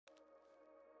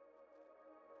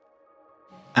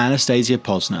Anastasia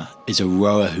Posner is a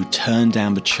rower who turned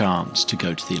down the chance to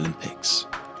go to the Olympics.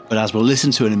 But as we'll listen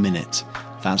to in a minute,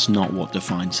 that's not what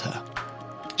defines her.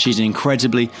 She's an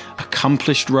incredibly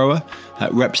accomplished rower,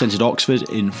 represented Oxford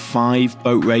in 5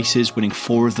 boat races, winning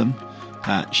 4 of them.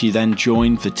 She then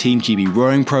joined the Team GB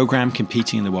rowing programme,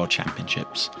 competing in the World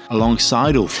Championships.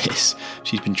 Alongside all this,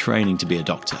 she's been training to be a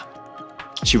doctor.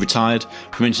 She retired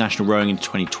from international rowing in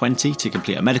 2020 to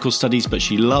complete her medical studies, but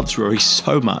she loves rowing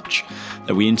so much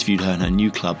that we interviewed her in her new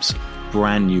club's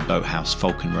brand new boathouse,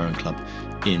 Falcon Rowing Club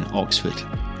in Oxford.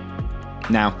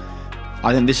 Now,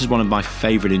 I think this is one of my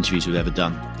favourite interviews we've ever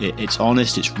done. It's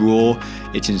honest, it's raw,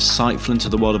 it's insightful into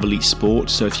the world of elite sport.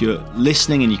 So if you're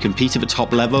listening and you compete at the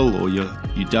top level or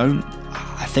you don't,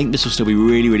 I think this will still be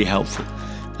really, really helpful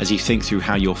as you think through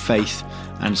how your faith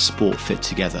and sport fit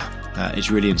together. It's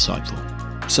really insightful.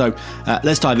 So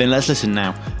let's dive in. Let's listen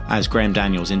now as Graham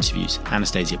Daniels interviews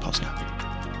Anastasia Posner.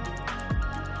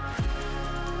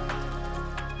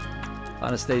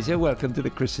 Anastasia, welcome to the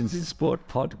Christians in Sport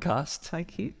podcast.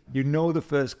 Thank you. You know the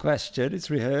first question, it's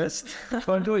rehearsed.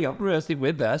 Well, no, you haven't rehearsed it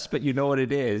with us, but you know what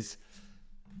it is.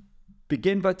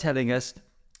 Begin by telling us,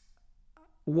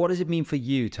 what does it mean for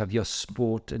you to have your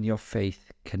sport and your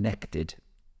faith connected,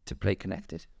 to play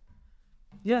connected?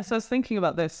 Yes, I was thinking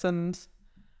about this, and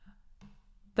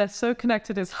they're so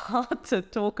connected, it's hard to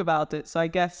talk about it. So I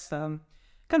guess kind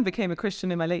of became a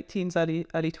Christian in my late teens, early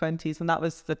 20s, and that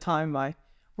was the time my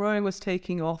rowing was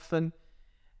taking off. And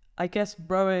I guess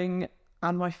rowing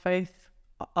and my faith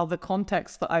are the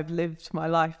context that I've lived my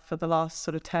life for the last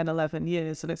sort of 10, 11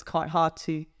 years. And it's quite hard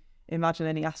to imagine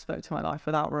any aspect of my life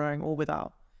without rowing or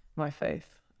without my faith.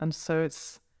 And so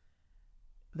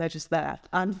they're just there.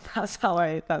 And that's how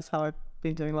I've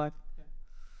been doing life.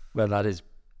 Well, that's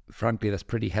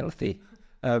pretty healthy.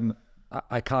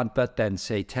 I can't but then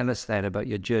say, tell us then about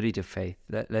your journey to faith.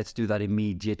 Let's do that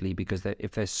immediately, because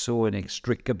if they're so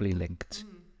inextricably linked.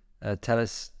 Tell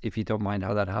us, if you don't mind,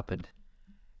 how that happened.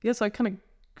 Yes, I kind of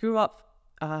grew up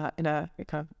in a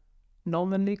kind of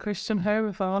nominally Christian home,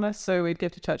 if I'm honest. So we'd go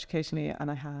to church occasionally,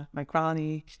 and I had my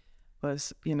granny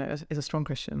is a strong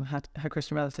Christian, had her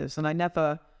Christian relatives, and I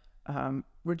never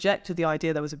rejected the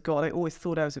idea there was a God. I always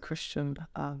thought I was a Christian.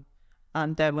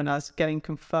 And then when I was getting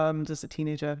confirmed as a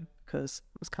teenager, because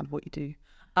it was kind of what you do,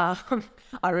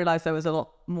 I realized there was a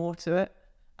lot more to it.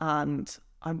 And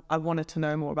I wanted to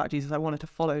know more about Jesus. I wanted to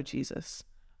follow Jesus.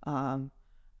 And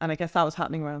I guess that was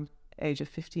happening around the age of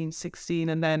 15, 16.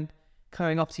 And then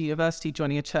going up to university,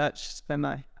 joining a church, then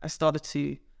I started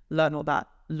to learn what that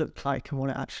looked like and what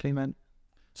it actually meant.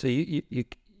 So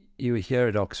you were here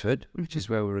at Oxford, which is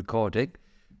where we're recording.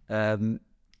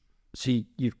 So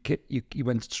you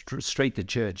went straight to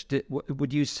church.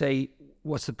 Would you say,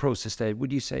 what's the process there?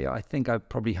 Would you say, I think I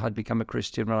probably had become a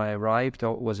Christian when I arrived,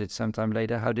 or was it sometime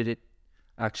later? How did it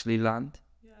actually land?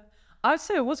 Yeah, I would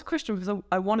say I was a Christian because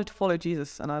I wanted to follow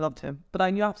Jesus and I loved him, but I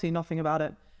knew absolutely nothing about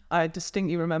it. I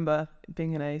distinctly remember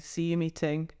being in a CU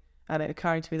meeting and it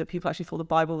occurring to me that people actually thought the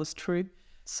Bible was true.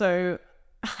 So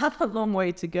I had a long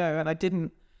way to go, and I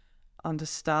didn't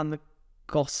understand the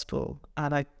gospel,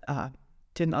 and I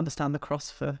didn't understand the cross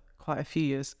for quite a few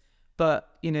years. But,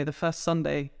 the first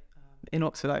Sunday in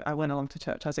Oxford, I went along to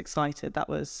church. I was excited. That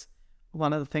was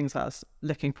one of the things I was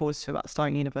looking forward to about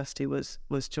starting university was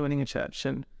joining a church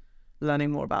and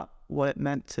learning more about what it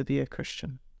meant to be a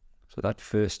Christian. So that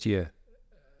first year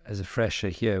as a fresher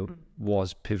here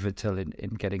was pivotal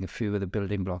in getting a few of the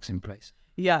building blocks in place.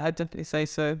 Yeah, I'd definitely say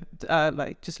so.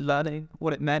 Just learning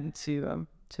what it meant to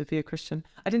be a Christian.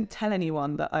 I didn't tell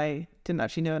anyone that I didn't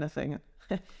actually know anything.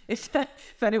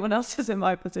 If anyone else is in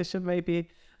my position, maybe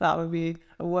that would be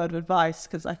a word of advice,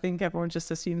 because I think everyone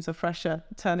just assumes a fresher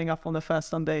turning up on the first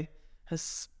Sunday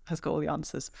has got all the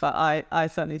answers, but I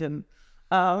certainly didn't.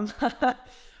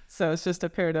 So it's just a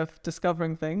period of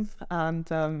discovering things,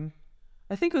 and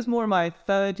I think it was more in my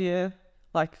third year,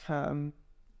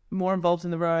 more involved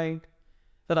in the rowing,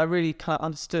 that I really kind of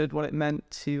understood what it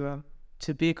meant to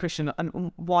be a Christian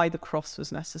and why the cross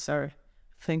was necessary.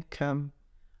 I think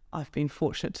I've been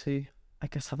fortunate to, I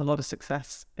guess, have a lot of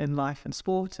success in life and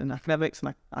sport and academics,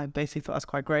 and I basically thought I was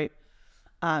quite great.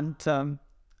 And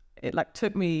it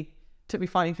took me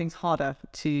finding things harder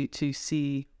to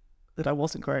see that I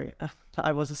wasn't great, that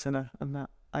I was a sinner, and that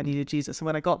I needed Jesus. And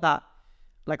when I got that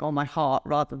on my heart,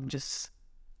 rather than just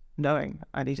knowing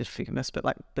I needed forgiveness, but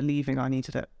believing I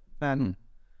needed it, then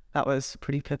that was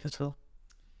pretty pivotal.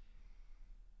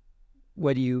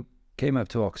 When you came up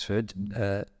to Oxford,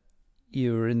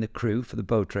 you were in the crew for the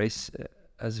boat race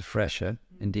as a fresher.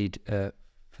 Indeed,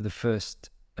 for the first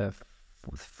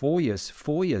 4 years.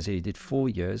 4 years. You did 4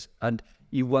 years, and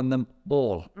you won them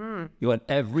all. You won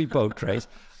every boat race.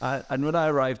 And when I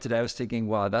arrived today, I was thinking,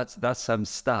 wow, that's some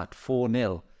stat,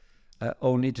 4-0.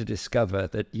 Only to discover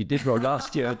that you did row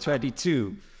last year at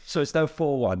 22. So it's now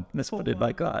 4-1. Let's put it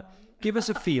like that. Give us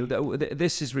a feel.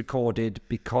 This is recorded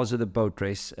because of the boat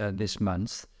race this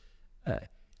month.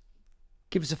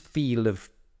 Give us a feel of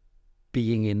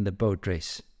being in the boat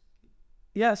race.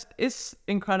 Yes, it's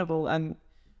incredible, and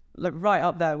like right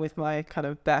up there with my kind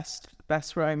of best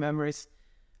rowing memories.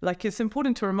 Like, it's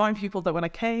important to remind people that when I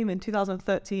came in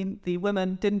 2013, the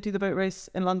women didn't do the boat race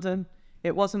in London.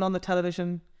 It wasn't on the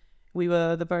television. We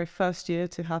were the very first year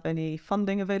to have any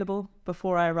funding available.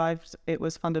 Before I arrived, it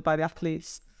was funded by the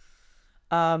athletes.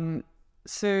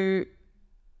 So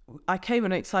I came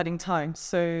at an exciting time.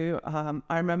 So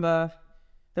I remember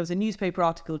there was a newspaper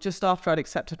article just after I'd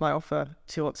accepted my offer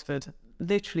to Oxford,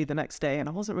 literally the next day, and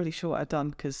I wasn't really sure what I'd done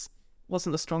because it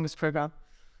wasn't the strongest programme.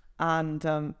 And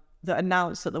that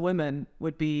announced that the women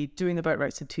would be doing the boat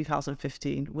race in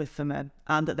 2015 with the men,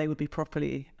 and that they would be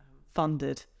properly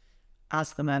funded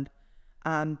as the men.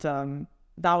 And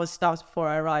that was before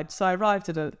I arrived. So I arrived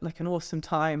at an awesome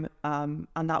time, and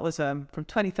that was from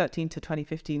 2013 to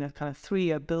 2015, a kind of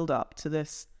 3-year build-up to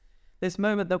this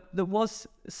moment that was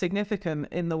significant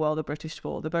in the world of British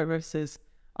sport. The boat race is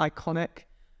iconic.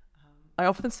 I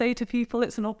often say to people,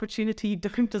 it's an opportunity you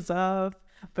don't deserve,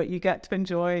 but you get to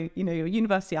enjoy, your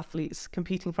university athletes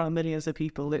competing in front of millions of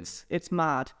people. It's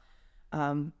mad.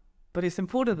 But it's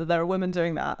important that there are women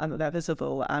doing that and that they're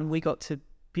visible, and we got to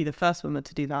be the first women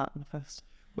to do that and the first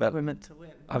women to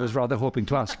win. I was rather hoping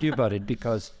to ask you about it,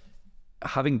 because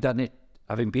having done it,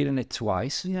 having been in it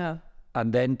twice,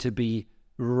 and then to be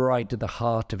right at the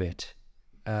heart of it,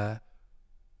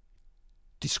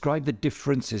 describe the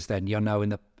differences then.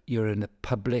 You're in the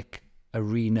public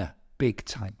arena, big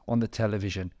time, on the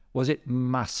television. Was it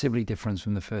massively different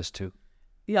from the first two?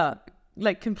 Yeah,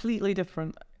 like completely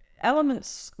different.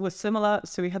 Elements were similar,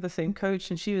 so we had the same coach,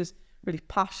 and she was really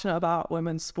passionate about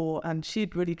women's sport, and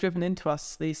she'd really driven into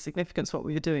us the significance of what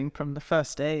we were doing from the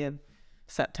first day in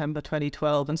September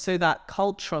 2012. And so that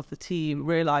culture of the team,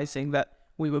 realising that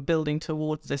we were building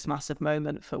towards this massive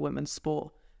moment for women's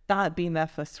sport, that had been there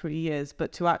for 3 years,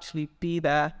 but to actually be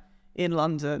there in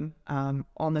London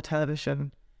on the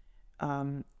television,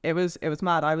 it was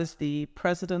mad. I was the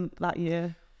president that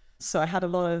year, so I had a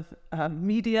lot of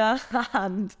media,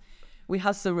 and we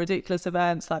had some ridiculous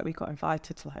events. Like, we got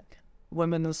invited to like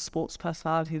Women's Sports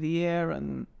Personality of the Year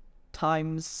and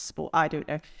Times Sport, I don't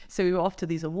know. So we were off to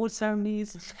these award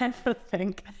ceremonies and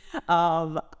everything,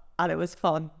 and it was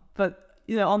fun. But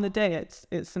on the day,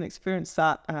 it's an experience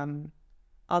that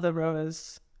other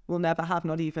rowers will never have,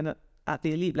 not even at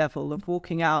the elite level, of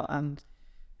walking out, and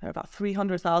there are about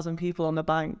 300,000 people on the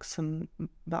banks and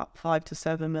about 5 to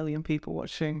 7 million people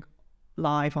watching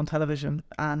live on television.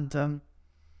 And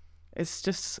it's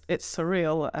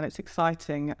surreal and it's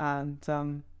exciting.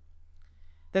 And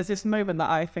there's this moment that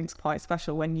I think is quite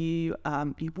special when you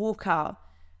walk out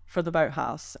from the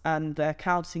boathouse and they're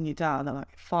counting you down. They're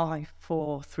like 5,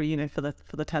 4, 3, for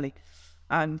the telly.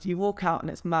 And you walk out and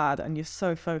it's mad and you're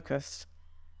so focused,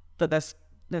 but there's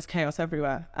chaos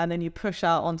everywhere. And then you push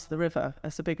out onto the river,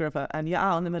 it's a big river, and you're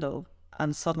out in the middle,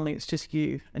 and suddenly it's just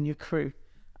you and your crew,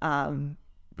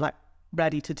 like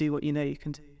ready to do what you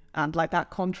can do. And like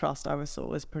that contrast I saw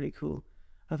was pretty cool,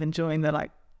 of enjoying the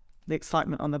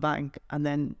excitement on the bank and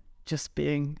then just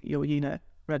being your unit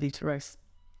ready to race.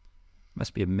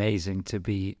 Must be amazing to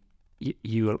be,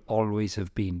 you will always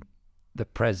have been the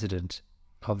president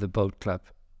of the boat club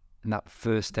in that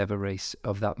first ever race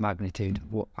of that magnitude.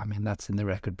 That's in the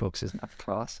record books, isn't that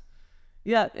class?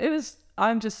 Yeah, it was.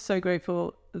 I'm just so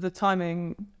grateful. The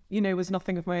timing, was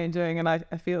nothing of my own doing, and I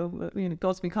feel that,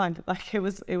 God's been kind. Like, it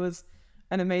was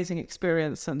an amazing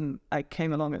experience, and I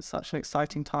came along at such an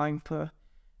exciting time for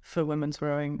women's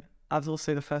rowing. I was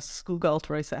also the first schoolgirl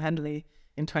to race at Henley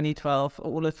in 2012.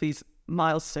 All of these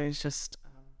milestones just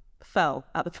fell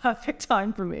at the perfect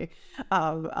time for me,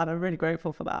 and I'm really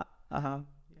grateful for that.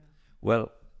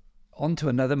 Well, on to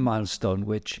another milestone,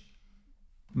 which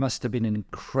must have been an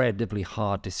incredibly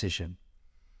hard decision.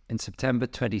 In September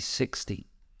 2016,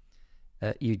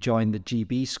 you joined the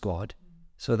GB squad.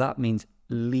 So that means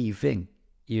leaving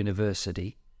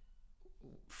university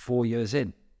 4 years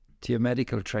in to your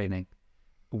medical training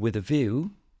with a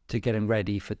view to getting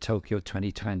ready for Tokyo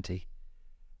 2020.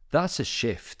 That's a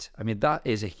shift. That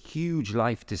is a huge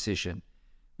life decision.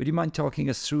 Would you mind talking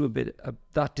us through a bit of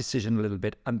that decision a little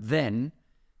bit? And then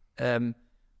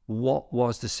what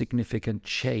was the significant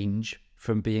change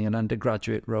from being an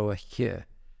undergraduate rower here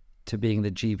to being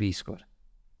the GB squad?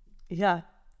 Yeah.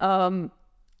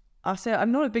 I'll say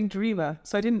I'm not a big dreamer,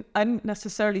 so I didn't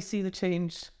necessarily see the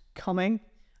change coming.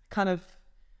 Kind of,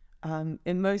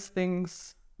 in most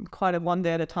things, I'm quite a one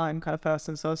day at a time kind of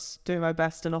person. So I was doing my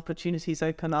best and opportunities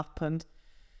open up. And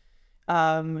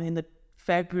in the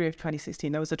February of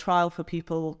 2016, there was a trial for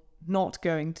people not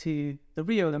going to the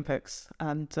Rio Olympics.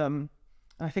 And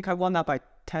I think I won that by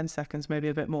 10 seconds, maybe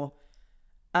a bit more.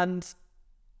 And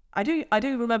I do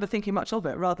remember thinking much of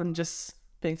it rather than just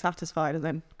being satisfied and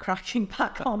then cracking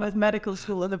back on with medical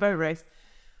school and the boat race.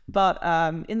 But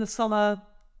in the summer,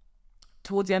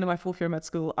 towards the end of my fourth year of med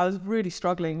school, I was really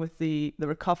struggling with the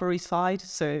recovery side.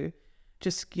 So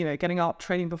just, getting up,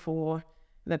 training before,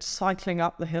 then cycling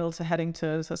up the hill to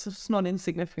Headington. So it's just not an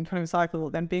insignificant training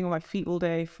cycle. Then being on my feet all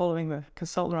day, following the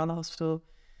consultant around the hospital,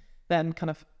 then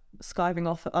kind of skiving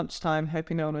off at lunchtime,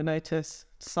 hoping no one would notice,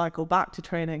 cycle back to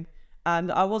training.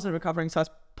 And I wasn't recovering, so I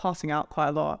was passing out quite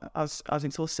a lot. I was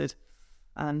exhausted.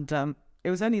 And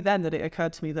it was only then that it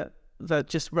occurred to me that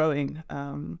just rowing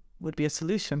would be a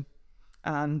solution.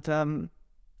 And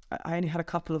I only had a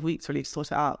couple of weeks really to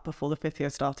sort it out before the fifth year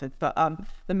started. But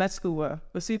the med school were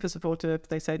super supportive.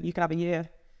 They said, you can have a year.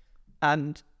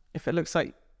 And if it looks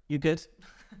like you're good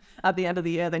at the end of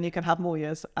the year, then you can have more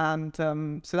years. And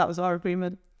so that was our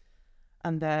agreement.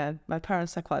 And then my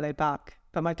parents are quite laid back.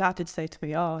 But my dad did say to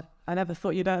me, I never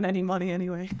thought you'd earn any money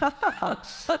anyway. But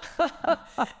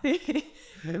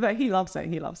he loves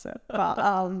it. But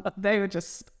I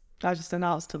just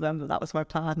announced to them that was my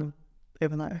plan. And they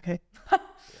were like, okay.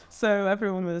 So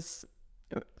everyone was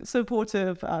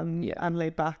supportive and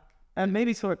laid back. And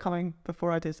maybe saw it coming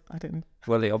before I did. I don't know.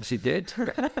 Well, they obviously did.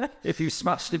 If you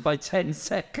smashed it by 10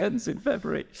 seconds in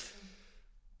February.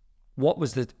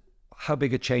 How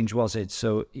big a change was it?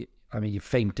 So, you're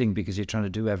fainting because you're trying to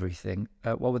do everything.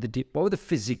 What were the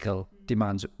physical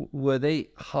demands? Were they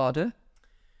harder?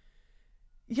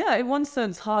 Yeah, in one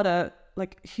sense harder,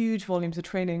 like huge volumes of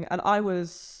training. And I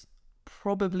was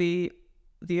probably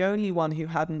the only one who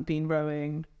hadn't been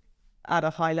rowing at a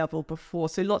high level before.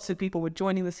 So lots of people were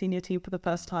joining the senior team for the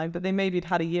first time, but they maybe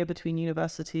had a year between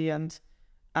university and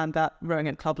that rowing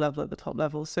at club level at the top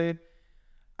level. So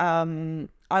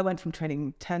I went from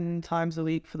training 10 times a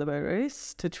week for the boat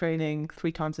race to training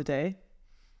 3 times a day.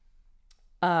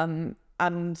 And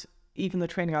even the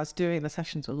training I was doing, the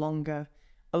sessions were longer.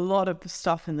 A lot of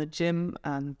stuff in the gym,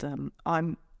 and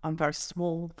I'm very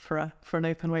small for an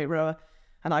open weight rower.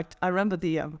 And I remember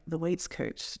the weights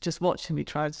coach just watching me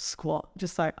try to squat,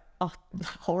 just like,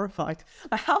 horrified.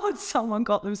 Like, how had someone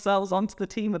got themselves onto the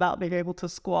team without being able to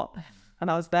squat?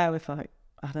 And I was there with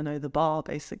the bar,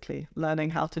 basically, learning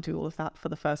how to do all of that for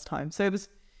the first time. So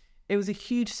it was a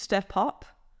huge step up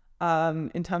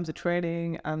in terms of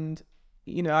training. And,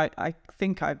 I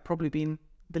think I'd probably been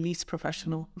the least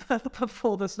professional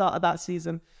before the start of that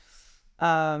season.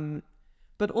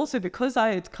 But also because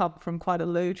I had come from quite a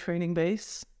low training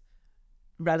base,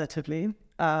 relatively,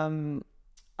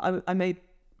 I made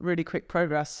really quick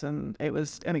progress, and it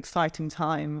was an exciting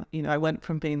time. I went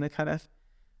from being the kind of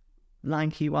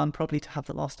lanky one, probably to have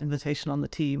the last invitation on the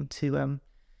team, to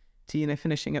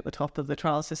finishing at the top of the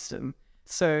trial system.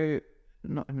 So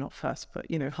not first, but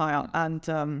high up.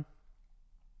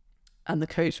 And the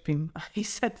coach he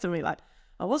said to me, like,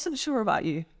 I wasn't sure about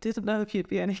you, didn't know if you'd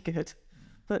be any good,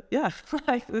 but yeah,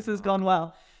 this has gone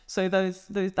well. So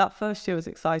that first year was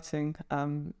exciting,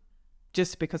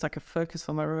 just because I could focus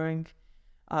on my rowing.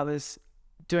 I was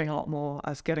doing a lot more.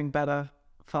 I was getting better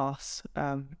fast.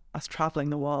 I was traveling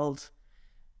the world,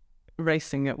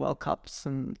 racing at World Cups,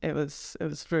 and it was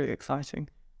really exciting.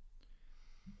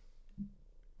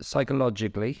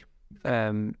 Psychologically,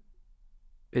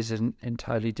 is an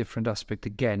entirely different aspect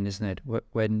again, isn't it?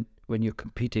 When you're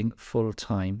competing full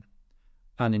time,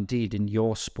 and indeed in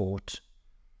your sport,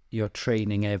 you're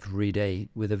training every day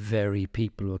with the very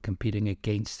people who are competing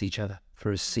against each other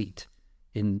for a seat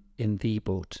in the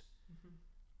boat. Mm-hmm.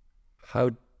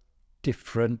 How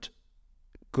different,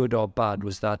 good or bad,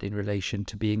 was that in relation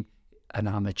to being an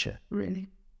amateur? Really?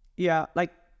 Yeah,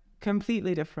 like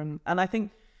completely different. And I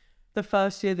think the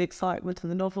first year, the excitement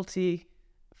and the novelty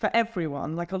for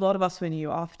everyone, like a lot of us, we knew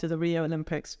after the Rio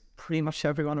Olympics, pretty much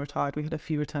everyone retired. We had a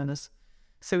few returners.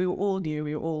 So we all knew,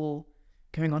 we were all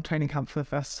going on training camp for the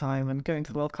first time and going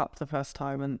to the World Cup for the first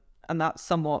time. And that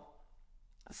somewhat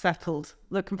settled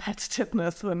the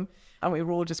competitiveness, and we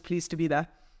were all just pleased to be there.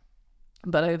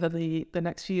 But over the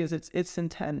next few years, it's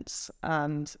intense,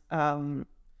 and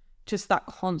just that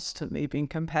constantly being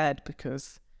compared,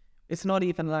 because it's not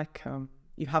even like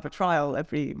you have a trial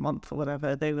every month or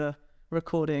whatever. They were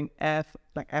recording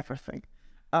everything.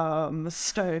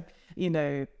 So,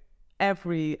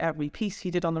 every piece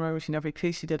you did on the row machine, every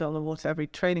piece you did on the water, every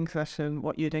training session,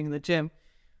 what you're doing in the gym,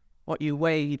 what you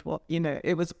weighed,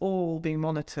 it was all being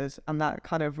monitored. And that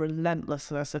kind of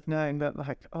relentlessness of knowing that,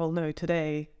 like, oh no,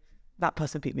 today that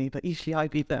person beat me, but usually I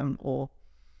beat them, or,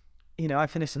 I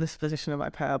finished in this position in my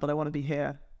pair, but I want to be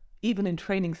here. Even in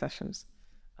training sessions,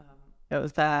 it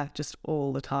was there just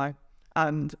all the time.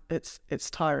 And it's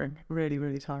tiring, really,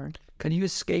 really tiring. Can you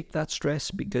escape that stress?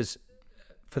 Because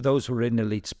for those who are in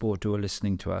elite sport who are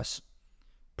listening to us,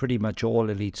 pretty much all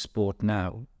elite sport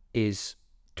now is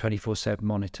 24/7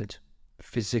 monitored,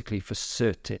 physically for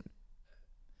certain.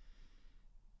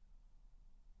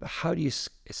 How do you,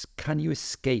 can you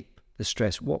escape the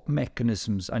stress? What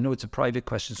mechanisms? I know it's a private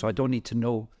question, so I don't need to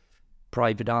know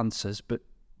private answers, but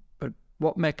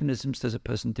what mechanisms does a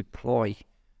person deploy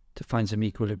to find some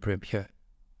equilibrium here?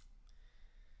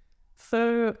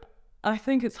 So I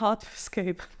think it's hard to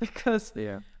escape because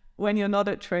when you're not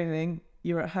at training,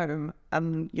 you're at home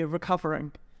and you're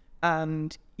recovering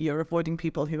and you're avoiding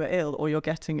people who are ill, or you're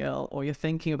getting ill, or you're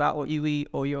thinking about what you eat,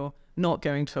 or you're not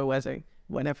going to a wedding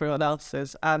when everyone else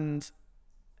is. And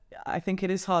I think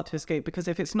it is hard to escape, because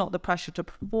if it's not the pressure to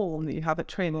perform that you have at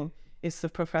training, it's the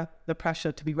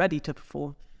pressure to be ready to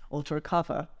perform or to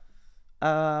recover.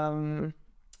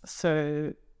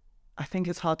 So I think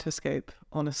it's hard to escape,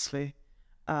 honestly.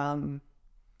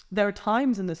 There are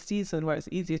times in the season where it's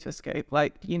easier to escape,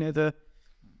 like,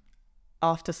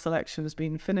 after selection has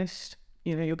been finished,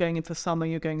 you're going into summer,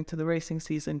 you're going into the racing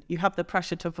season, you have the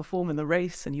pressure to perform in the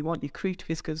race and you want your crew to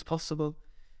be as good as possible,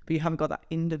 but you haven't got that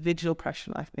individual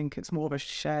pressure. I think it's more of a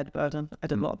shared burden. I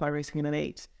did a lot of my racing in an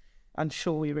 8, and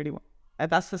sure, we really want,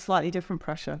 and that's a slightly different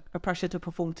pressure, a pressure to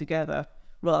perform together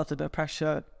rather than a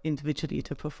pressure individually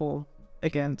to perform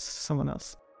against someone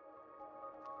else.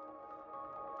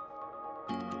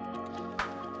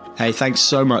 Hey, thanks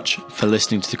so much for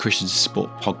listening to the Christians in Sport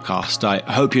podcast. I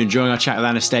hope you're enjoying our chat with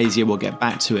Anastasia. We'll get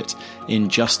back to it in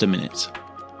just a minute.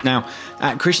 Now,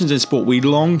 at Christians in Sport, we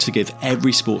long to give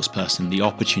every sportsperson the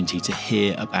opportunity to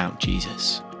hear about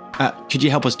Jesus. Could you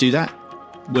help us do that?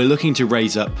 We're looking to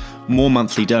raise up more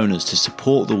monthly donors to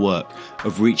support the work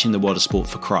of reaching the world of sport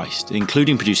for Christ,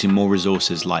 including producing more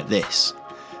resources like this.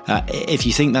 If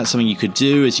you think that's something you could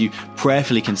do as you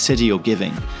prayerfully consider your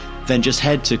giving, then just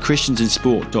head to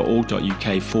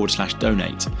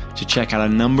christiansinsport.org.uk/donate to check out a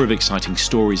number of exciting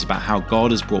stories about how God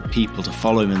has brought people to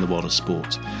follow him in the world of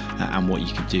sport, and what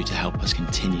you can do to help us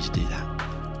continue to do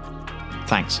that.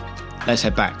 Thanks. Let's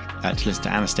head back to listen to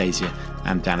Anastasia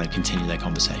and Danno continue their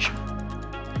conversation.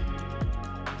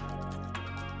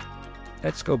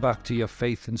 Let's go back to your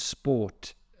faith and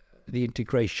sport, the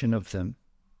integration of them.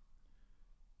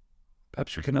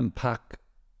 Perhaps we can unpack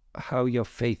how your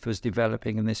faith was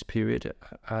developing in this period,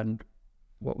 and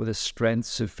what were the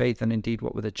strengths of faith, and indeed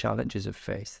what were the challenges of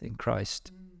faith in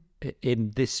Christ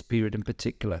in this period in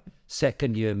particular,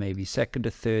 second year, maybe second or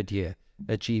third year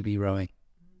at GB rowing.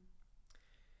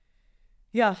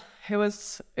 Yeah, it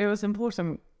was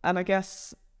important, and I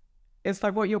guess it's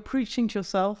like what you're preaching to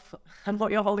yourself and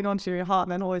what you're holding on to in your heart,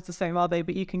 and they're always the same, are they?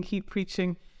 But you can keep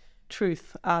preaching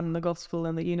truth and the gospel,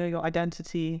 and that your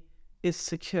identity is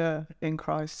secure in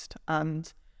Christ,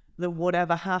 and that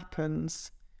whatever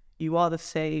happens, you are the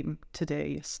same today,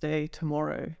 yesterday,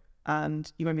 tomorrow,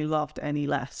 and you won't be loved any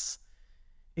less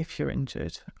if you're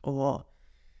injured, or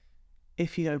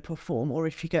if you don't perform, or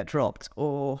if you get dropped,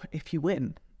 or if you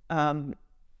win.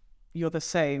 You're the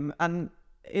same, and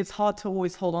it's hard to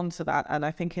always hold on to that. And I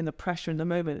think in the pressure in the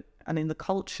moment and in the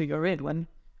culture you're in, when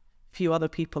few other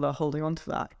people are holding on to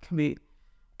that, can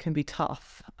be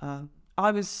tough.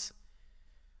 I was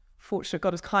fortunate,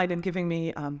 God was kind in giving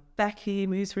me Becky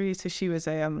Musri. So she was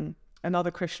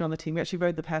another Christian on the team. We actually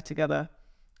rowed the pair together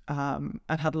and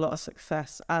had a lot of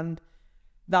success. And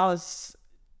that was,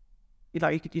 you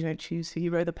don't choose who you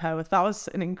row the pair with. That was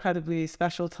an incredibly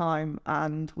special time.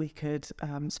 And we could,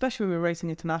 especially when we were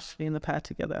racing internationally in the pair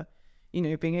together,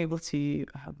 being able to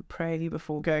pray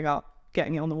before going out,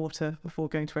 getting it on the water before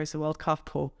going to race the World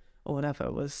Cup or whatever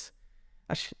it was,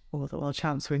 or the World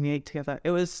Champs winning the 8 together. It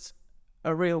was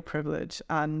a real privilege,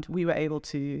 and we were able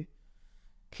to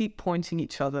keep pointing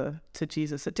each other to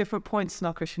Jesus at different points in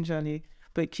our Christian journey,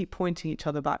 but keep pointing each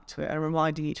other back to it and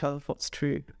reminding each other of what's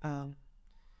true.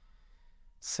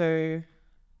 So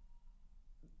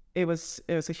it was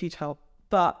a huge help.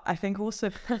 But I think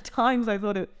also at times I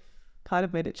thought it kind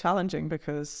of made it challenging,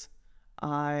 because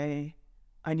I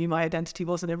knew my identity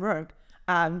wasn't in Rome.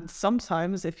 And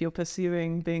sometimes if you're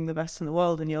pursuing being the best in the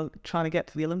world and you're trying to get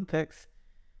to the Olympics,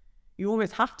 you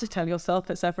always have to tell yourself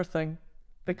it's everything,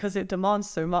 because it demands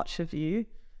so much of you.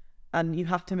 and you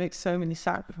have to make so many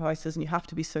sacrifices and you have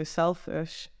to be so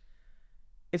selfish.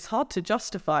 It's hard to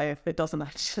justify if it doesn't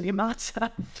actually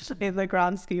matter in the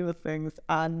grand scheme of things.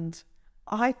 And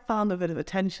I found a bit of a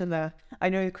tension there. I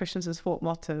know Christians' sport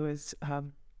motto is,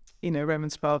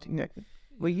 Romans 12,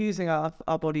 we're using our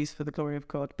bodies for the glory of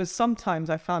God. But sometimes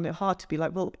I found it hard to be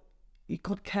like, well,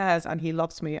 God cares and he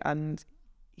loves me and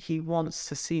he wants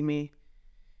to see me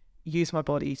use my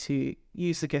body to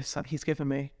use the gifts that he's given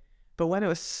me. But when it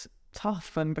was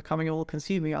tough and becoming all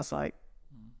consuming, I was like,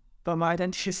 but my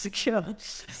identity is secure.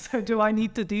 So do I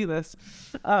need to do this?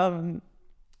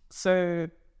 So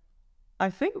I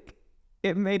think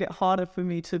it made it harder for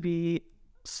me to be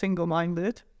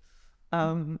single-minded,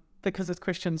 because as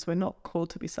Christians, we're not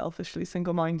called to be selfishly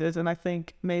single-minded. And I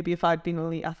think maybe if I'd been an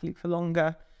elite athlete for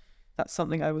longer, that's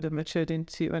something I would have matured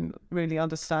into, and really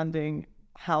understanding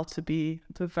how to be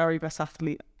the very best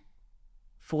athlete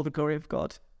for the glory of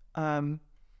God.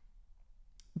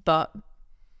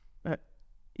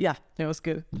 Yeah, it was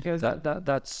good.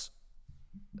 That's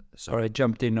sorry, I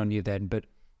jumped in on you then, but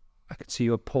I could see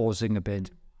you were pausing a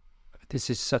bit. This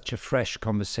is such a fresh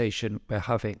conversation we're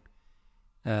having.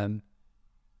 I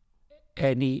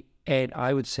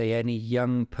would say any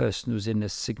young person who's in a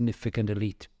significant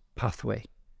elite pathway,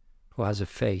 who has a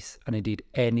faith, and indeed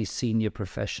any senior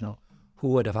professional who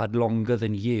would have had longer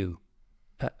than you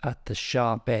at the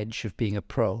sharp edge of being a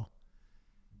pro,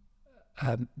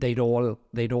 they'd all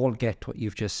get what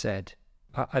you've just said.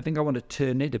 I think I want to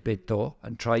turn it a bit though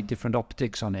and try different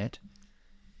optics on it.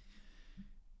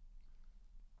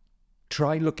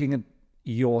 Try looking at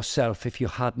yourself if you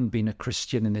hadn't been a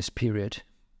Christian in this period.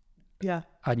 Yeah.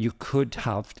 And you could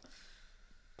have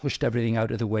pushed everything out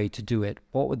of the way to do it.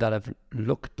 What would that have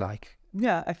looked like?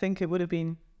 Yeah, I think it would have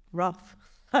been rough.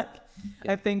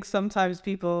 I think sometimes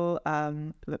people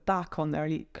look back on their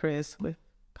elite careers with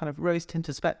kind of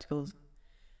rose-tinted spectacles.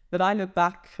 But I look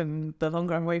back, and the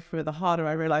longer I'm away from it, the harder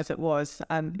I realise it was.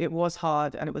 And it was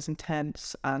hard, and it was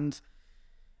intense, and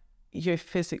you're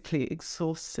physically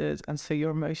exhausted, and so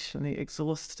you're emotionally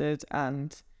exhausted.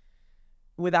 And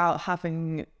without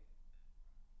having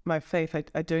my faith,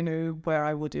 I don't know where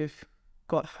I would have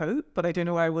got hope, but I don't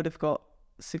know where I would have got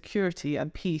security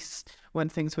and peace when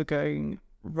things were going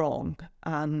wrong.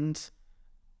 And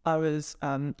I was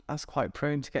quite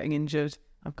prone to getting injured.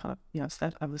 I'm kind of,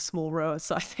 said I'm a small rower,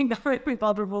 so I think that made me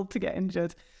vulnerable to get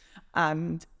injured.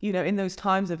 And, in those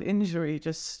times of injury,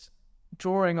 just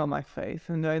drawing on my faith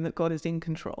and knowing that God is in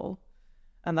control.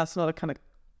 And that's not a kind of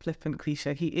flippant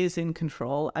cliche. He is in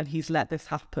control, and he's let this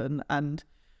happen. And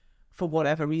for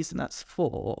whatever reason that's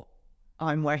for,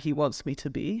 I'm where he wants me to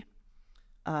be.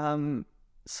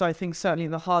 So I think certainly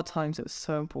in the hard times, it was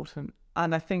so important.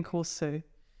 And I think also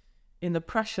in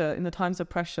the times of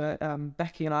pressure,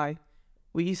 Becky and I,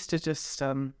 we used to just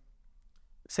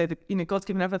say that, God's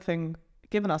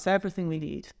given us everything we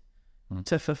need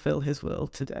to fulfill his will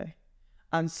today.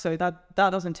 And so that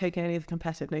doesn't take any of the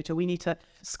competitive nature. We need to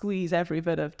squeeze every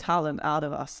bit of talent out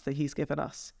of us that he's given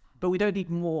us, but we don't need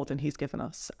more than he's given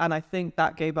us. And I think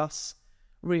that gave us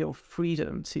real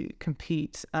freedom to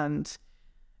compete. And,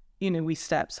 we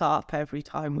stepped up every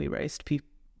time we raced. We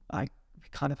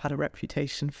kind of had a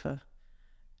reputation for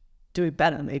doing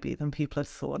better maybe than people had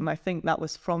thought. And I think that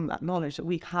was from that knowledge that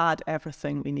we had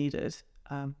everything we needed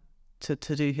to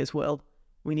do his will.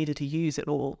 We needed to use it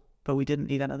all, but we didn't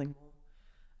need anything more.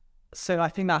 So I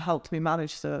think that helped me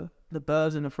manage the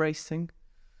burden of racing.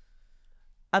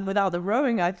 And without the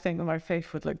rowing, I think my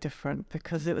faith would look different,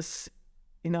 because it was,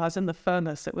 I was in the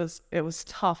furnace. It was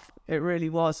tough. It really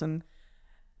was. And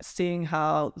seeing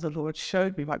how the Lord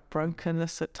showed me my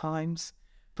brokenness at times,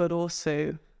 but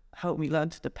also helped me learn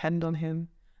to depend on him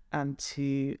and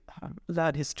to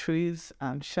learn his truths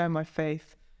and share my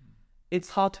faith.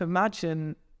 It's hard to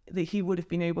imagine that he would have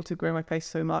been able to grow my faith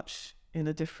so much in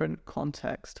a different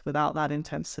context without that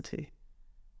intensity.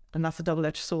 And that's a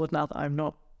double-edged sword now that I'm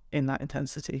not in that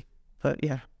intensity. But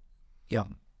yeah. Yeah.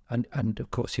 And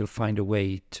of course you'll find a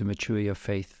way to mature your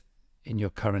faith in your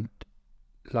current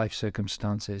life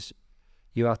circumstances.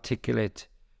 You articulate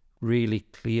really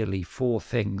clearly 4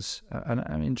 things, and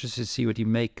I'm interested to see what you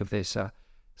make of this sort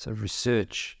of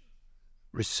research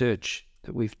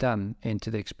that we've done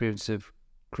into the experience of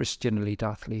Christian elite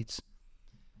athletes.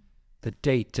 The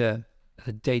data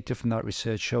from that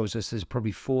research shows us there's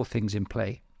probably 4 things in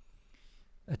play.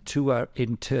 2 are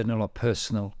internal or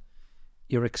personal.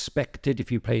 You're expected,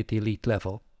 if you play at the elite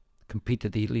level, compete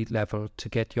at the elite level, to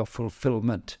get your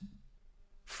fulfillment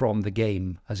from the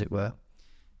game, as it were.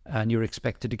 And you're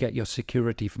expected to get your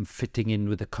security from fitting in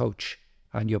with the coach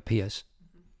and your peers.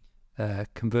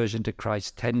 conversion to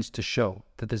Christ tends to show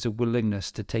that there's a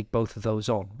willingness to take both of those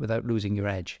on without losing your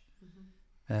edge.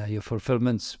 Your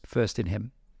fulfillment's first in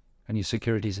him, and your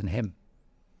security's in him.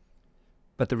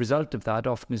 But the result of that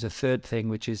often is a third thing,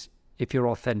 which is if you're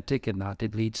authentic in that,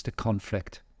 it leads to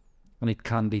conflict. And it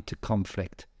can lead to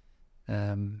conflict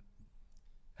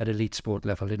at elite sport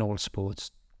level, in all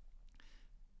sports.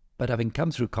 But having come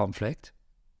through conflict,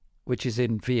 which is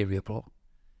invariable,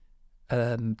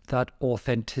 that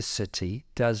authenticity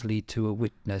does lead to a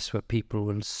witness where people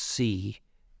will see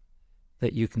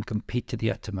that you can compete to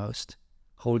the uttermost,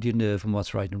 hold your nerve on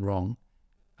what's right and wrong,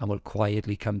 and will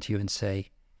quietly come to you and say,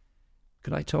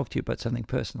 could I talk to you about something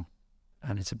personal?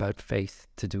 And it's about faith,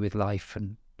 to do with life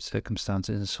and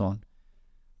circumstances and so on.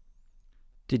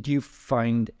 Did you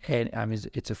find, I mean,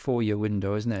 it's a 4-year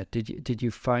window, isn't it? Did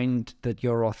you find that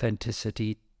your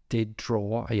authenticity did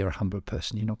draw? You're a humble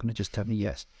person, you're not going to just tell me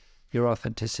yes. Your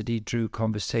authenticity drew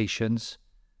conversations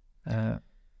in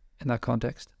that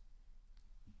context?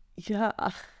 Yeah,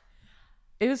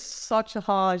 it was such a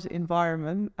hard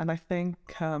environment, and I think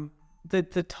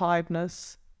the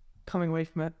tiredness coming away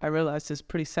from it, I realised is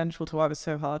pretty central to why it was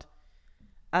so hard.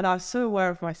 And I was so aware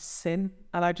of my sin,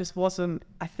 and I just wasn't,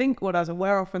 I think what I was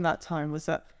aware of in that time was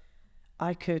that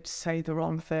I could say the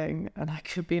wrong thing, and I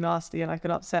could be nasty, and I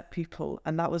could upset people,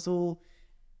 and that was all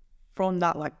from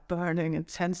that like burning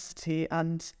intensity,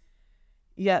 and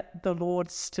yet the Lord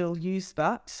still used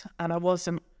that, and I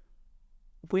wasn't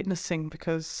witnessing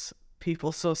because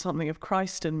people saw something of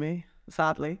Christ in me,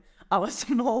 sadly. I was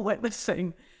more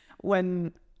witnessing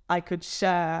when I could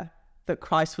share that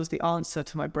Christ was the answer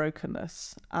to my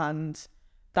brokenness, and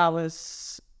that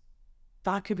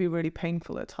could be really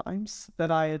painful at times, that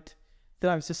I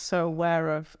was just so aware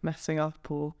of messing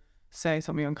up or saying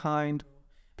something unkind,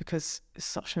 because it's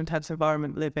such an intense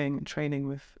environment living and training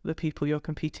with the people you're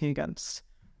competing against.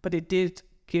 But it did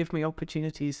give me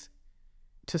opportunities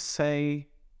to say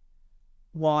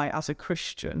why, as a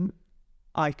Christian,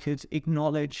 I could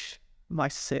acknowledge my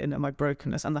sin and my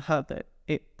brokenness and the hurt that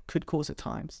it could cause at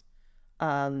times.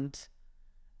 And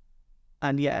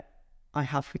yet I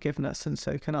have forgiveness, and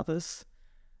so can others.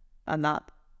 And that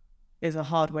is a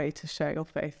hard way to share your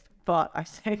faith. But I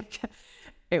think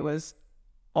it was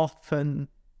often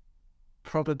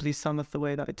probably some of the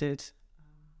way that I did.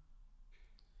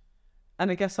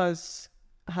 And I guess I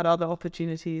had other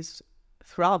opportunities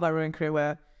throughout my rowing career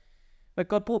where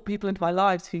God brought people into my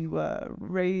lives who were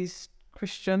raised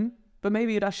Christian, but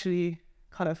maybe had actually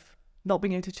kind of not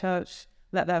been into church,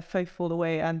 let their faith fall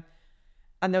away. And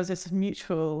there was this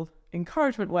mutual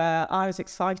encouragement where I was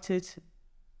excited to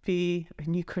be a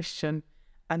new Christian,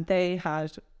 and they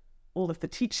had all of the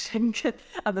teaching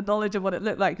and the knowledge of what it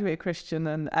looked like to be a Christian.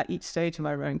 And at each stage of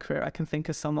my rowing career, I can think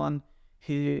of someone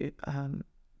who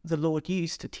the Lord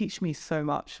used to teach me so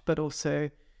much, but also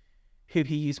who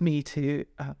he used me to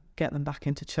get them back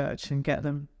into church and get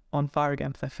them on fire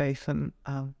again for their faith. And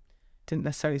didn't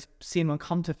necessarily see anyone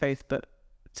come to faith, but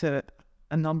to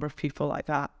a number of people like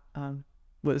that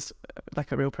was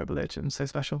like a real privilege and so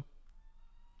special.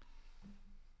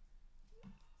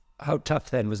 How tough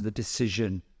then was the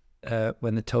decision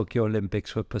when the Tokyo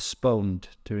Olympics were postponed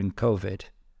during COVID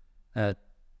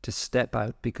to step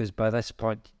out? Because by this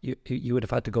point you would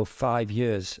have had to go 5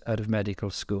 years out of medical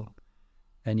school,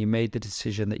 and you made the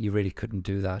decision that you really couldn't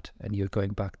do that, and you're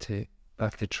going back to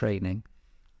training.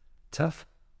 Tough?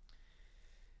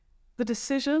 The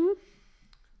decision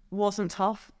wasn't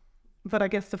tough, but I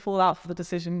guess the fallout for the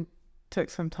decision took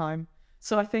some time.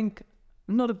 So I think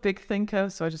I'm not a big thinker,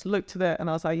 so I just looked at it and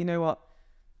I was like, you know what?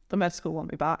 The med school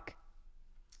want me back.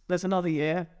 There's another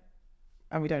year,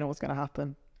 and we don't know what's going to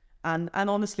happen. And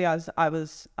honestly, I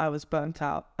was burnt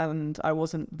out, and I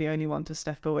wasn't the only one to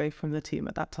step away from the team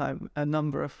at that time. A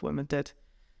number of women did,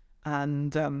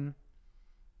 and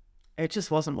it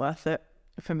just wasn't worth it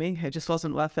for me. It just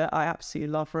wasn't worth it. I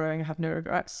absolutely love rowing. I have no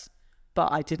regrets,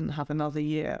 but I didn't have another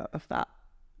year of that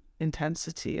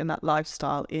intensity and that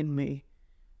lifestyle in me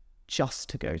just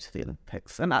to go to the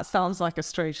Olympics. And that sounds like a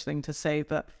strange thing to say,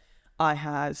 but I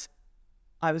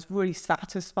was really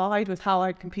satisfied with how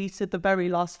I competed. The very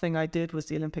last thing I did was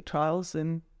the Olympic trials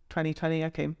in 2020. I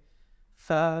came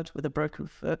third with a broken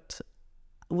foot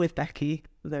with Becky,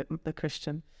 the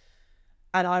Christian.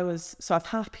 And I was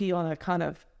happy on a kind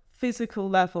of physical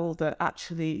level that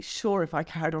actually, sure, if I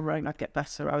carried on rowing, I'd get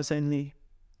better. I was only,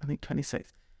 I think,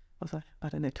 26. Was I? I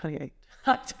don't know, 28.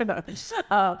 I don't know.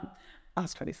 I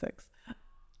was 26.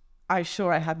 I'm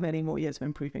sure I had many more years of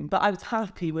improving, but I was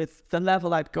happy with the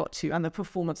level I'd got to and the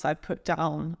performance I'd put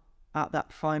down at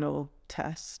that final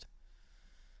test.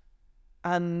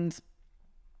 And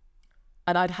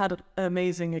And I'd had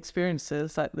amazing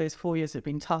experiences. Like those 4 years had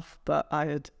been tough, but I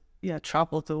had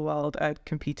traveled the world. I'd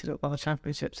competed at World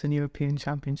Championships and European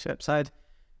Championships. I'd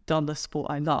done the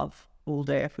sport I love all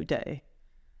day, every day.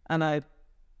 And I'd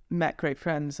met great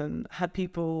friends and had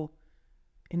people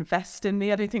invest in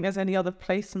me. I don't think there's any other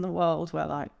place in the world where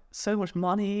like so much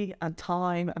money and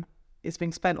time is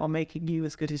being spent on making you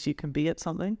as good as you can be at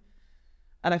something.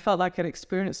 And I felt like I'd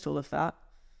experienced all of that.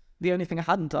 The only thing I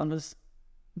hadn't done was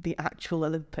the actual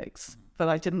Olympics, but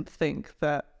I didn't think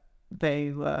that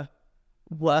they were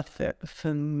worth it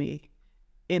for me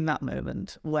in that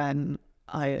moment when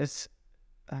I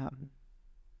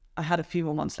had a few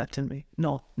more months left in me,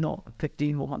 not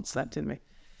 15 more months left in me.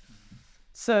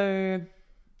 So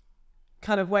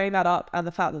kind of weighing that up and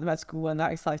the fact that the med school weren't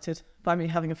that excited by me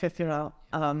having a 5th year out,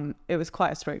 it was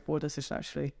quite a straightforward decision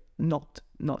actually not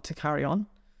to carry on.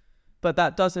 But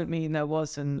that doesn't mean there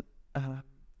wasn't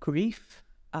grief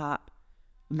at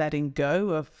letting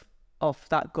go of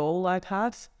that goal I'd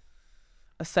had,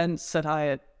 a sense that I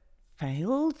had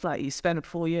failed. Like, you spend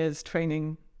 4 years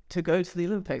training to go to the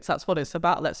Olympics. That's what it's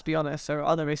about, let's be honest. There are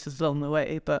other races along the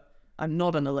way, but I'm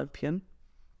not an Olympian.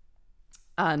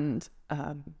 And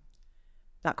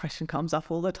that question comes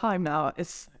up all the time now.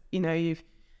 It's,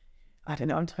 I don't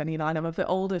know, I'm 29, I'm a bit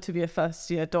older to be a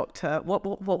first-year doctor. What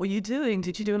were you doing?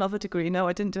 Did you do another degree? No,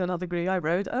 I didn't do another degree. I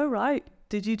rode. Oh, right.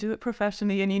 Did you do it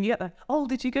professionally? And you get that, oh,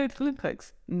 did you go to the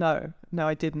Olympics? No,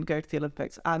 I didn't go to the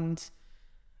Olympics. And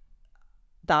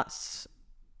that's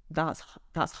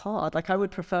hard. Like, I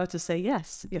would prefer to say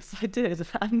yes, I did.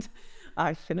 And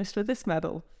I finished with this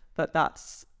medal, but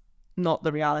that's not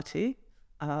the reality.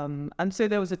 And so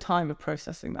there was a time of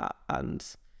processing that and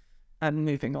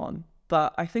moving on.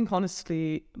 But I think,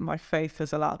 honestly, my faith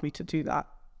has allowed me to do that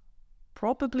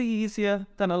probably easier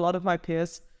than a lot of my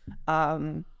peers,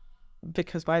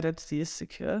 because my identity is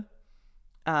secure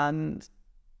and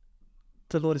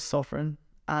the Lord is sovereign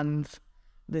and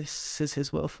this is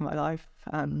his will for my life.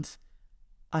 And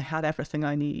I had everything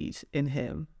I need in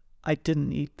him. I didn't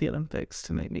need the Olympics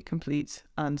to make me complete.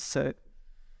 And so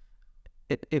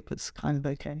it was kind of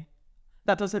okay.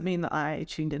 That doesn't mean that I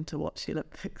tuned in to watch the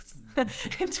Olympics in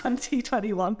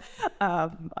 2021.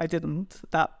 I didn't.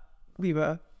 We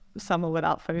were summer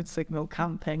without phone signal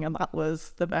camping, and that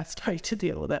was the best way to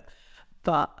deal with it.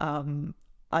 But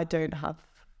I don't have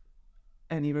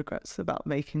any regrets about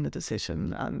making the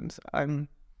decision, and I'm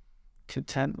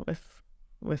content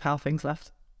with how things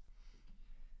left.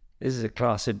 This is a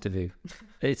class interview.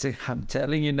 I'm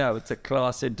telling you now, it's a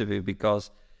class interview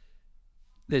because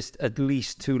there's at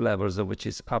least 2 levels of which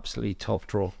is absolutely top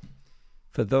draw.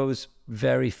 For those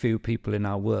very few people in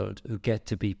our world who get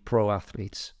to be pro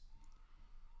athletes,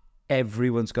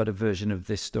 everyone's got a version of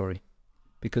this story.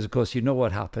 Because, of course, you know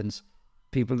what happens.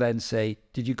 People then say,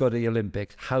 did you go to the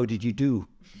Olympics? How did you do?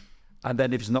 And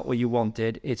then if it's not what you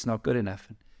wanted, it's not good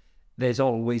enough. There's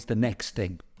always the next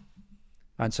thing.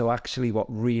 And so actually what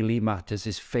really matters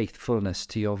is faithfulness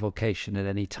to your vocation at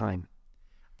any time.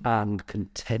 And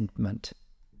contentment.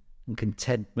 And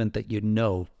contentment that you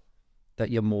know that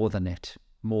you're more than it,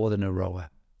 more than a rower.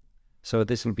 So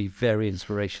this will be very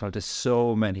inspirational to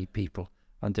so many people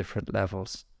on different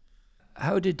levels.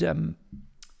 How did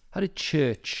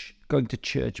church, going to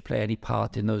church, play any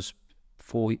part in those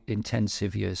 4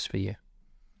 intensive years for you?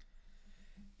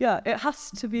 Yeah, it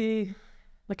has to be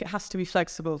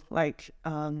flexible. Like,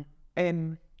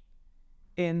 in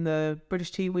the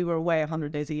British team, we were away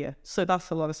 100 days a year. So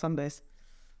that's a lot of Sundays.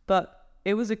 But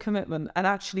it was a commitment. And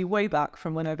actually, way back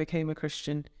from when I became a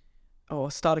Christian or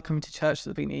started coming to church at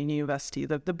the beginning of university,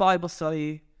 the Bible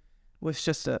study was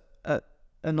just a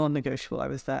non-negotiable. I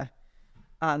was there.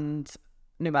 And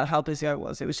no matter how busy I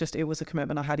was, it was a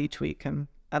commitment I had each week, and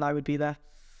I would be there.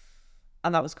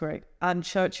 And that was great. And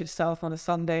church itself on a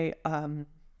Sunday,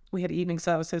 we had evening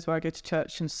services where I go to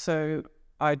church, and so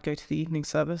I'd go to the evening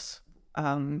service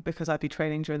because I'd be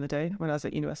training during the day when I was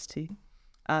at university.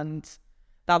 And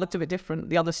that looked a bit different.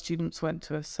 The other students went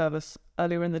to a service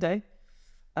earlier in the day.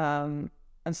 And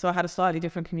so I had a slightly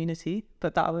different community,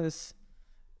 but that was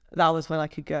when I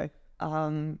could go.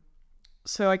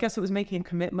 So I guess it was making a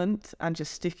commitment and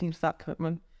just sticking to that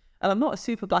commitment. And I'm not a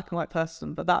super black and white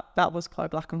person, but that was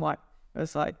quite black and white. It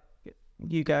was like,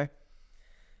 you go.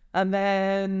 And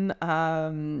then,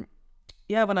 when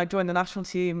I joined the national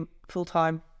team full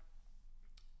time,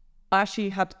 I actually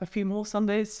had a few more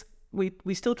Sundays.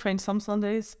 We still trained some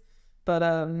Sundays, but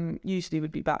usually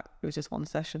we'd be back. It was just one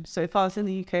session. So if I was in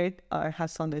the UK, I had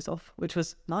Sundays off, which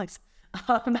was nice.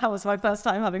 That was my first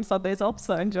time having Sundays off,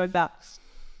 so I enjoyed that.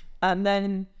 And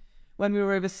then when we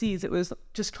were overseas, it was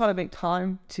just trying to make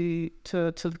time to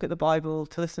look at the Bible,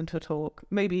 to listen to a talk,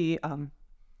 maybe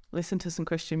listen to some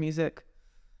Christian music.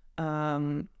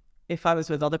 If I was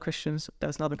with other Christians, there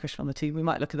was another Christian on the team, we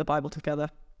might look at the Bible together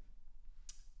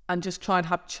and just try and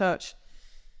have church,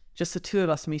 just the two of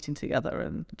us meeting together,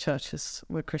 and churches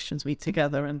where Christians meet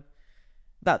together. And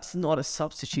that's not a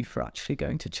substitute for actually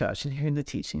going to church and hearing the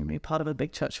teaching and being part of a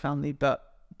big church family. But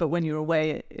when you're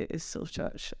away, it is still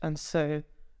church. And so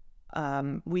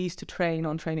we used to train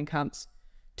on training camps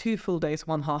 2 full days,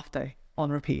 1 half day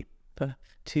on repeat for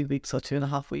 2 weeks or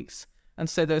 2.5 weeks. And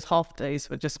so those half days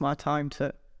were just my time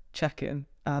to check in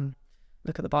and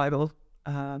look at the Bible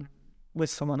with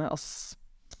someone else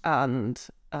and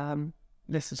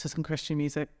listen to some Christian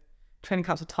music. Training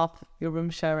camps are tough, you're room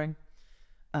sharing,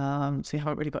 so you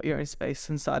haven't really got your own space.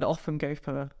 And so I'd often go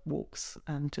for walks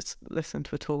and just listen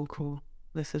to a talk or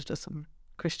listen to some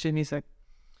Christian music.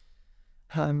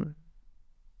 And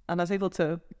I was able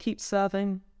to keep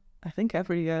serving, I think,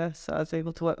 every year. So I was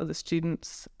able to work with the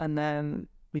students, and then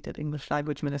we did English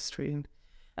language ministry.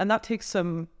 And that takes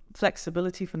some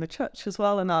flexibility from the church as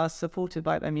well. And I was supported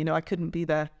by them. You know, I couldn't be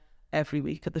there every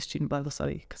week at the student Bible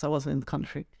study because I wasn't in the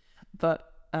country.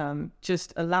 But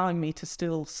just allowing me to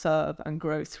still serve and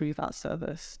grow through that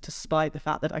service, despite the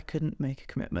fact that I couldn't make a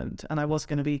commitment and I was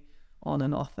going to be on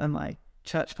and off, and my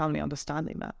church family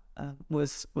understanding that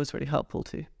was really helpful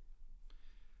too.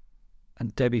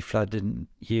 And Debbie Flood and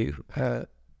you are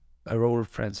old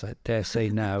friends, I dare say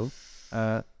now.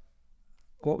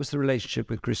 What was the relationship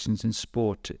with Christians in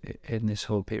sport in this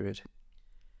whole period?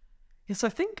 Yes, I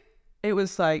think it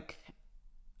was like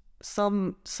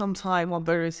some time one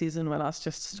Burial season when I was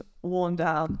just worn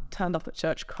down, turned up at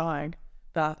church crying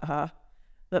that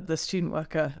the student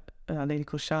worker, a lady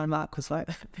called Sharon Mack, was like,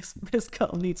 this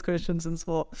girl needs Christians in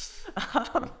sport.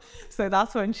 So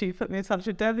that's when she put me in touch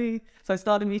with Debbie. So I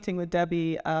started meeting with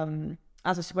Debbie when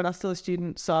I was still a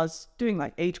student. So I was doing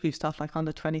like age group stuff, like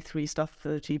under 23 stuff for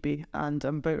the GB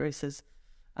and boat races.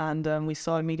 And we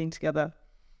started meeting together.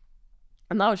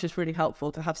 And that was just really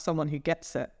helpful to have someone who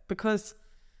gets it, because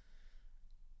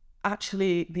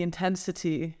actually the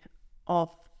intensity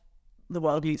of the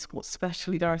world youth sports,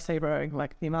 especially, dare I say, rowing,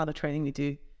 like the amount of training we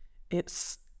do,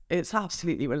 it's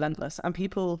absolutely relentless. And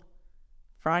people,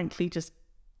 frankly, just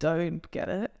don't get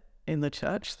it in the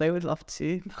church. They would love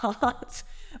to,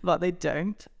 but they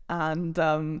don't.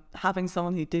 And having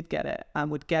someone who did get it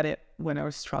and would get it when I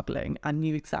was struggling and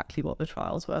knew exactly what the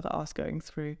trials were that I was going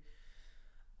through,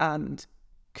 and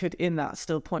could in that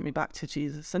still point me back to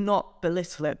Jesus and not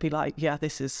belittle it, be like, yeah,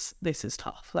 this is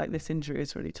tough, like this injury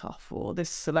is really tough, or this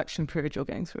selection period you're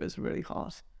going through is really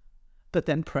hard, but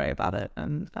then pray about it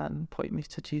and point me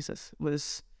to Jesus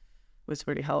was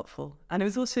really helpful. And it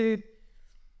was also,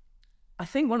 I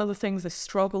think one of the things I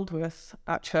struggled with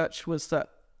at church was that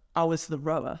I was the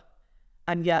rower,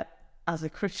 and yet as a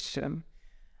Christian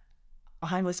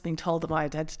I was being told that my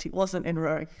identity wasn't in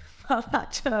rowing.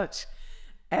 At church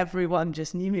everyone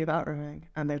just knew me about rowing,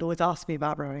 and they'd always ask me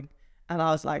about rowing, and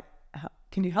I was like,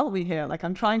 can you help me here? Like,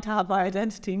 I'm trying to have my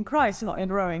identity in Christ, not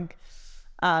in rowing.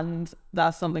 And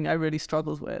that's something I really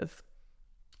struggled with,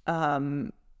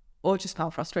 or just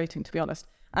found frustrating, to be honest.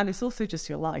 And it's also just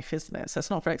your life, isn't it? So it's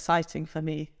not very exciting for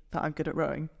me that I'm good at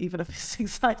rowing, even if it's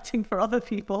exciting for other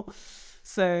people.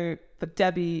 So, but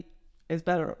Debbie is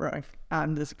better at rowing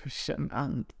and is a Christian,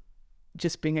 and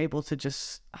just being able to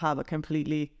just have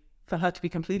for her to be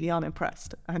completely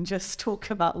unimpressed and just talk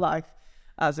about life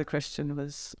as a Christian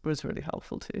was really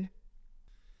helpful too.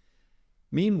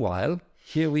 Meanwhile,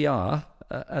 here we are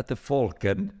at the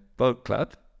Falcon Boat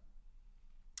Club,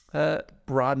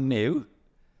 brand new,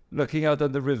 looking out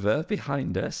on the river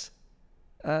behind us.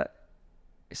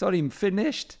 It's not even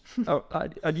finished.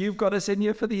 And you've got us in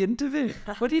here for the interview.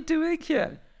 What are you doing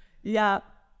here? Yeah,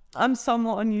 I'm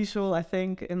somewhat unusual, I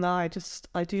think, in that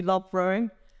I do love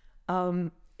rowing.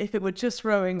 If it were just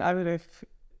rowing, I would have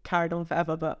carried on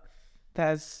forever, but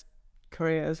there's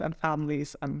careers and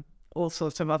families and all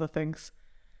sorts of other things.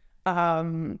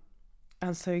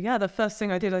 And so, yeah, the first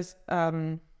thing I did was,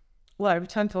 I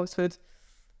returned to Oxford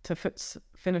to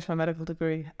finish my medical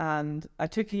degree, and I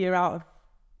took a year out of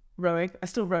rowing. I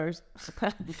still rowed.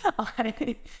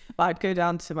 I'd go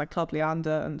down to my club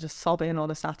Leander and just sob in on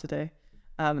a Saturday,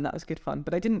 and that was good fun.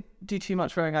 But I didn't do too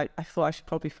much rowing. I thought I should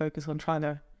probably focus on trying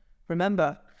to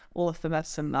remember all of the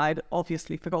medicine I'd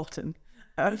obviously forgotten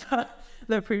over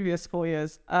the previous 4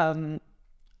 years.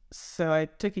 So I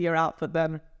took a year out, but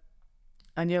then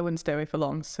I knew I wouldn't stay away for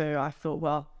long. So I thought,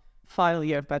 well, final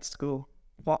year of med school,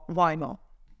 why not?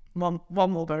 One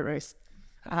more boat race.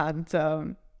 And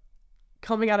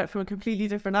coming at it from a completely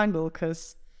different angle,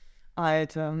 because I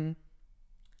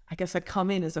guess I'd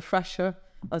come in as a fresher.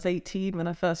 I was 18 when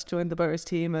I first joined the boat race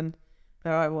team, and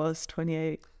there I was,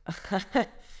 28,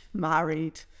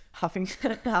 married, having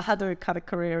I had a kind of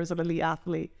career as an elite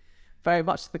athlete, very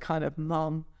much the kind of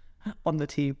mum on the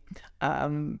team.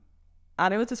 And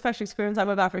it was a special experience. I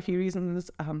went back for a few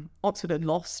reasons. Oxford had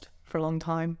lost for a long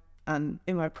time, and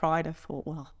in my pride I thought,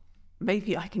 well,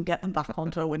 maybe I can get them back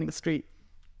onto a winning streak,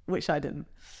 which I didn't.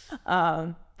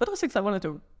 But also because I wanted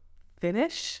to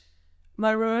finish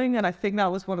my rowing, and I think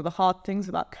that was one of the hard things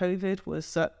about COVID,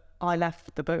 was that I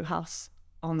left the boathouse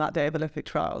on that day of Olympic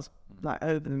trials, like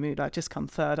over the moon. I'd just come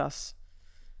third us,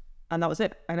 and that was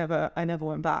it. I never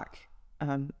went back,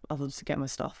 other than to get my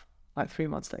stuff like 3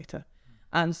 months later.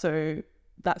 And so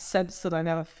that sense that I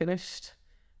never finished,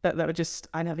 that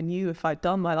I never knew if I'd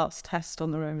done my last test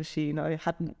on the rowing machine. I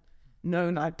hadn't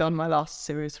known I'd done my last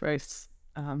serious race.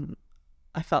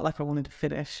 I felt like I wanted to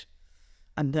finish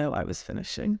and know I was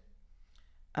finishing.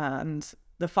 And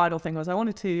the final thing was I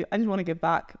didn't want to give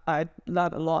back. I'd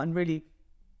learned a lot and really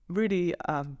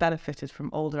benefited from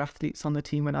older athletes on the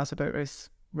team when I was a boat race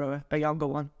rower, a younger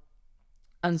one.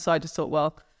 And so I just thought,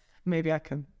 well, maybe I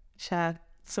can share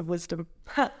some wisdom,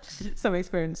 some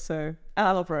experience. So, and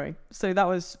I love rowing. So that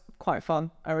was quite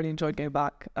fun. I really enjoyed going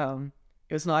back.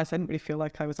 It was nice. I didn't really feel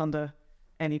like I was under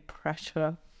any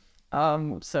pressure.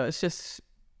 So it's just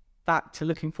back to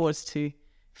looking forward to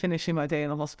finishing my day in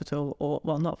the hospital, or,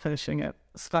 well, not finishing it,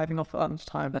 skiving off at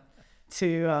lunchtime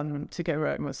to go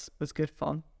rowing was good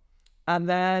fun. And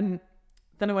then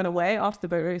I went away after the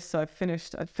boat race. So I'd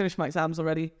finished my exams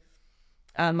already.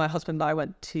 And my husband and I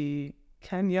went to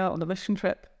Kenya on a mission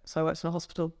trip. So I worked in a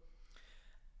hospital.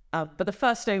 But the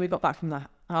first day we got back from that,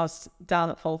 I was down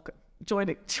at Falcon,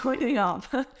 joining up.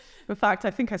 In fact,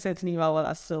 I think I sent an email while I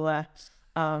was still there.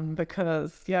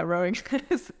 Because rowing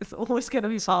is always going to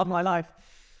be part of my life.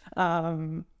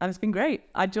 And it's been great.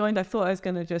 I thought I was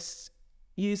going to just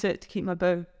use it to keep my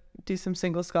boat, do some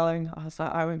single sculling. I was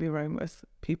like, I won't be rowing with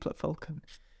people at Falcon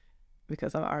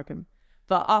because I'm arrogant.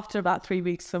 But after about 3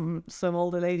 weeks, some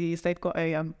older ladies, they've got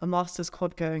a master's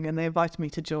quad going, and they invited me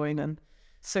to join. And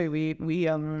so we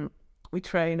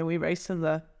train and we race in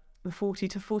the 40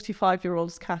 to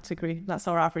 45-year-olds category. That's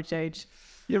our average age.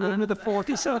 You're one of the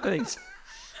 40-somethings.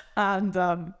 And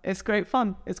it's great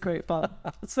fun.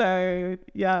 So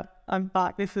yeah, I'm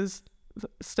back. This is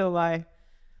still my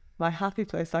happy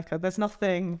place. Like, there's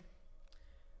nothing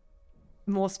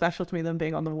more special to me than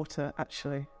being on the water,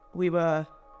 actually. We were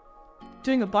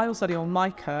doing a Bible study on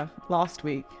Micah last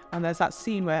week, and there's that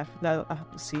scene where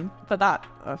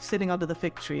sitting under the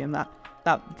fig tree, and that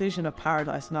vision of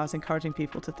paradise. And I was encouraging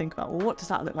people to think about, well, what does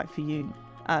that look like for you?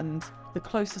 And the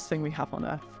closest thing we have on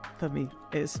earth for me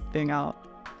is being out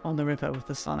on the river with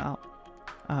the sun out.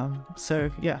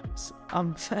 So yeah,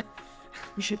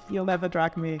 you'll never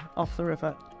drag me off the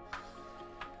river.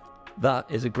 That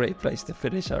is a great place to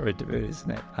finish our interview,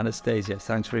 isn't it? Anastasia,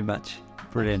 thanks very much.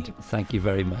 Brilliant. Thank you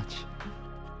very much.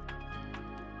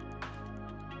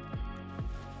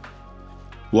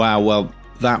 Wow, well,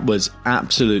 that was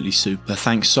absolutely super.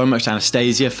 Thanks so much to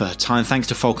Anastasia for her time. Thanks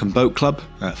to Falcon Boat Club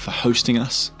for hosting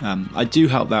us. I do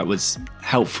hope that was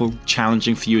helpful,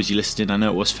 challenging for you as you listened in. I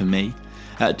know it was for me.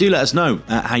 Do let us know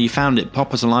how you found it.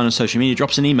 Pop us online on social media. Drop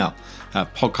us an email,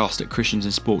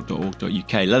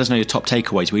 podcast@christiansinsport.org.uk. Let us know your top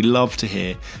takeaways. We love to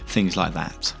hear things like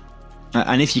that.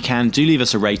 And if you can, do leave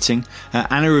us a rating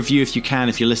and a review if you can.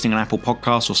 If you're listening on Apple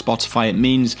Podcasts or Spotify, it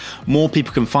means more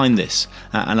people can find this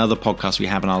and other podcasts we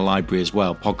have in our library as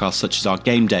well. Podcasts such as our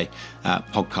Game Day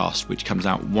podcast, which comes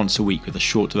out once a week with a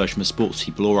short devotion for sports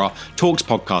people, or our Talks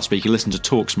podcast, where you can listen to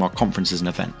talks from our conferences and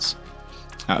events.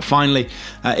 Finally,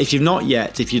 if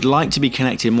you'd like to be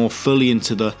connected more fully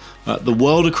into the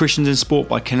world of Christians in sport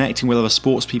by connecting with other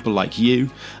sports people like you,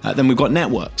 then we've got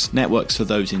networks for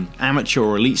those in amateur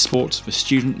or elite sports, for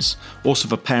students, also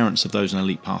for parents of those in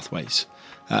elite pathways.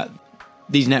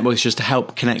 These networks just to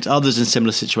help connect others in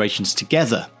similar situations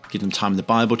together, give them time in the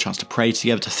Bible, chance to pray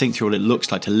together, to think through what it looks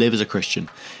like to live as a Christian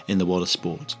in the world of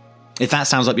sport. If that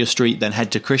sounds up your street, then head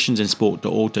to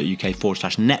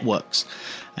christiansinsport.org.uk/networks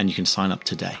and you can sign up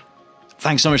today.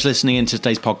 Thanks so much for listening in to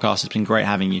today's podcast. It's been great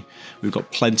having you. We've got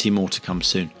plenty more to come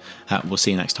soon. We'll see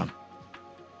you next time.